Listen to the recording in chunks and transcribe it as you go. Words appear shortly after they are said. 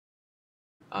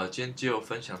今天就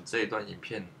分享这一段影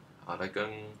片来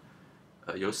跟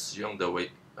有使用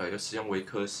维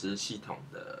科斯系统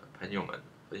的朋友们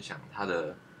分享它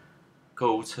的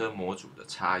购物车模组的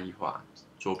差异化。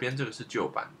左边这个是旧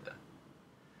版的，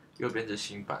右边是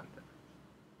新版的。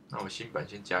那我新版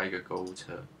先加一个购物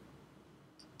车。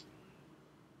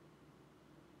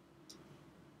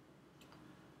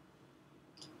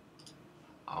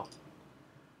好，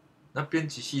那编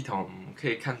辑系统我们可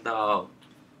以看到。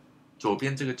左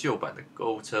边这个旧版的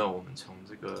购物车，我们从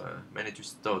这个 Manage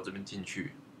Store 这边进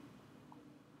去。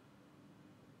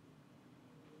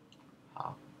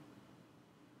好，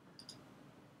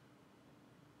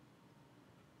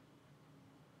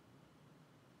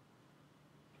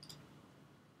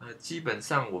基本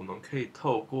上我们可以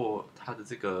透过它的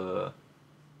这个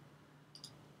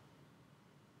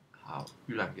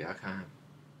预览给他看。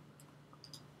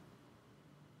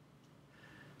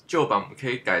旧版我们可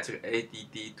以改这个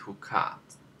ADD to Cart，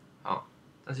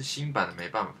 但是新版的没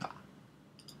办法。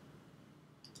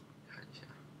看一下，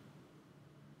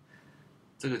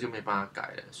这个就没办法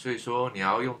改了。所以说你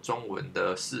要用中文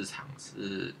的市场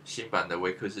是新版的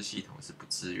维克斯系统是不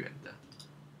支援的。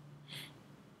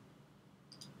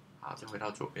好，再回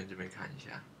到左边这边看一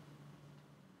下。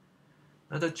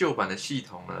那在旧版的系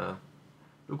统呢？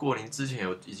如果您之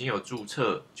前已经有注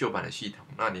册旧版的系统，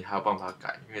那你还有办法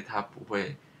改，因为它不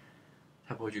会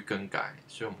去更改，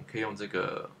所以我们可以用这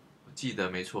个，我记得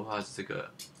没错的话是这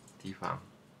个地方，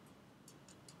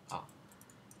好，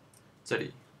这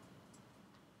里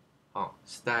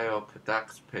，Style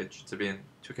Product Page 这边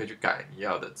就可以去改你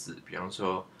要的字，比方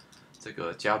说这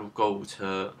个加入购物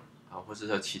车或者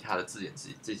说其他的字眼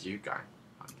自己去改，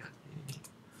你看，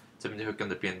这边就会跟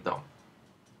着变动。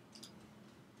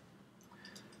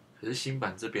可是新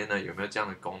版这边呢，有没有这样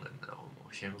的功能呢？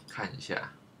我先看一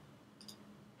下。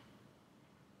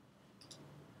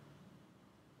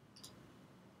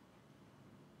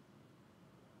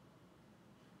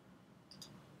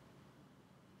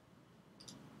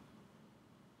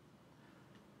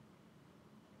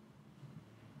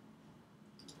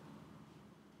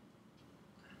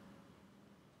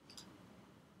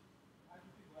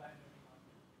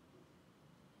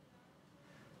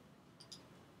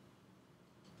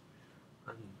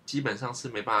基本上是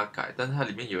没办法改，但是它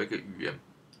里面有一个语言，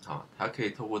它可以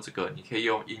透过这个，你可以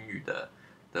用英语的、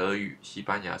德语、西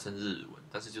班牙甚至日文，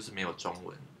但是就是没有中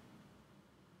文。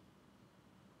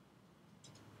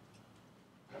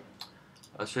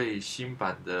所以新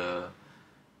版的，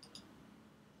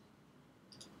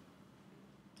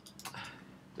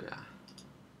对啊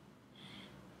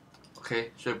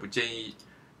 ，OK， 所以不建议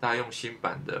大家用新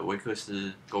版的维克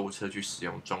斯购物车去使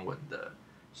用中文的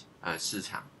市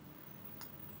场。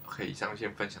OK， 以上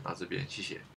先分享到这边，谢谢。